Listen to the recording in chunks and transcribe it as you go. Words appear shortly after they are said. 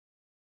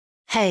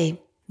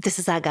Hey, this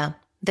is Aga,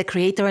 the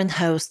creator and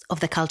host of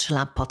the Culture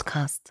Lab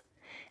podcast.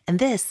 And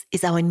this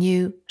is our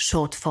new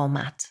short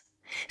format.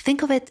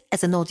 Think of it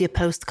as an audio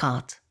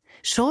postcard.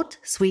 Short,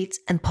 sweet,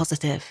 and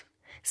positive.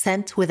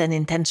 Sent with an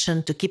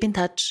intention to keep in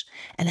touch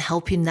and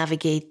help you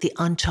navigate the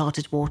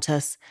uncharted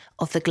waters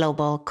of the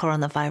global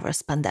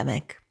coronavirus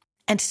pandemic.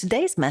 And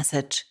today's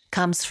message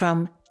comes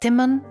from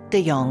Thimon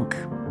De Jong.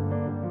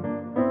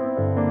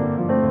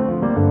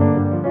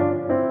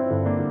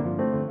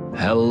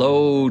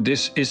 Hello,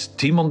 this is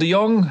Thimon De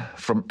Jong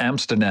from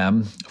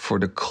Amsterdam for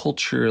the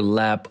Culture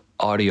Lab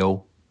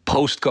audio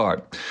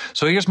postcard.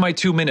 So here's my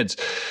 2 minutes.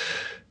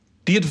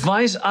 The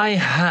advice I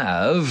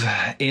have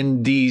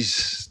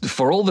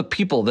for all the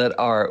people that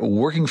are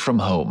working from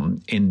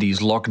home in these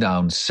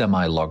lockdown,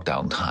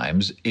 semi-lockdown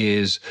times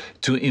is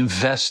to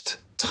invest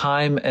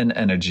time and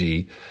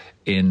energy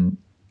in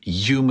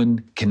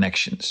human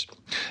connections.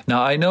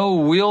 Now, I know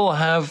we'll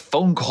have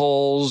phone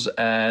calls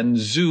and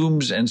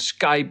Zooms and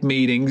Skype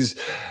meetings,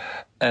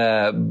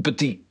 but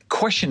the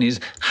question is,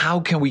 how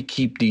can we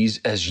keep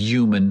these as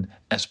human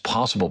as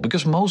possible?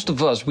 Because most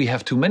of us, we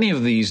have too many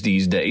of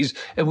these days,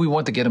 and we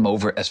want to get them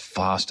over as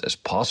fast as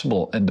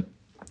possible. And the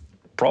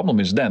problem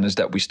is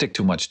that we stick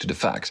too much to the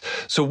facts.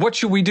 So what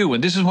should we do?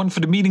 And this is one for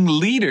the meeting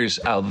leaders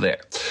out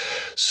there.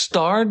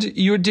 Start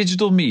your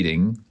digital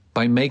meeting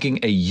by making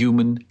a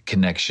human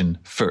connection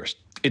first.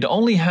 It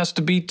only has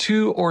to be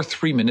 2 or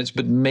 3 minutes,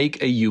 but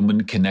make a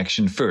human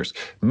connection first.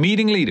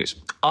 Meeting leaders,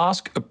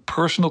 ask a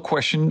personal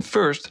question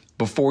first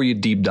before you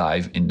deep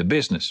dive into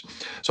business.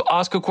 So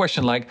ask a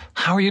question like,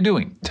 how are you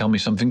doing? Tell me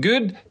something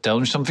good. Tell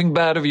me something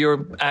bad of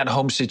your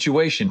at-home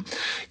situation.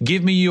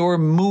 Give me your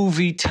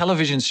movie,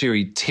 television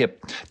series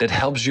tip that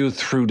helps you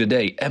through the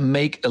day, and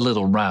make a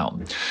little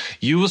round.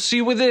 You will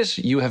see with this,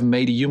 you have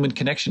made a human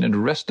connection, and the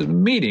rest of the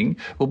meeting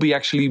will be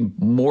actually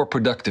more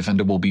productive, and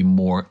there will be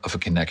more of a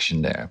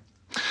connection there.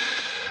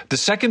 The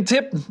second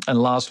tip and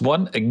last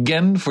one,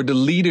 again for the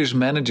leaders,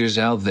 managers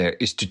out there,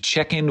 is to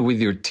check in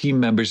with your team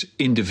members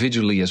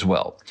individually as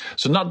well.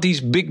 So not these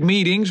big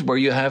meetings where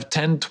you have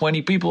 10,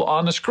 20 people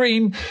on a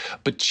screen,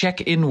 but check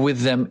in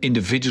with them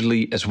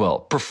individually as well,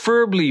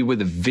 preferably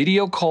with a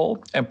video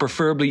call and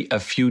preferably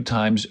a few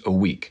times a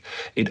week.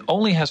 It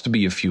only has to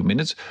be a few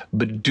minutes,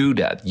 but do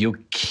that. You'll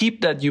keep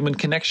that human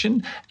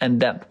connection, and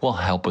that will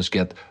help us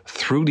get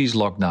through these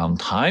lockdown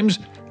times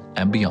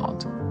and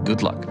beyond.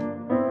 Good luck.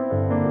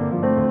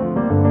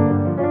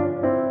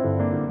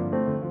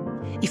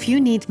 If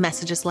you need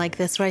messages like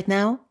this right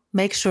now,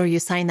 make sure you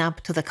sign up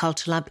to the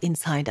Culture Lab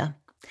Insider.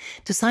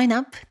 To sign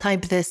up,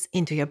 type this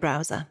into your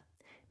browser: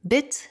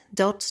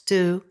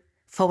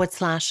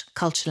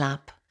 bit.do/Culture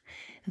Lab.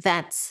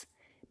 That's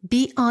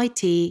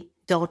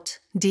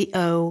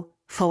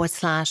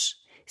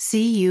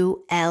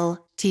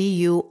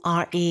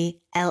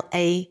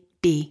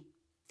bit.do/CULTURELAB.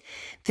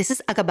 This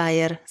is Aga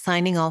Bayer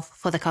signing off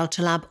for the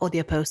Culture Lab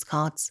audio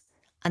postcards.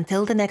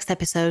 Until the next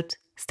episode,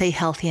 stay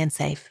healthy and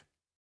safe.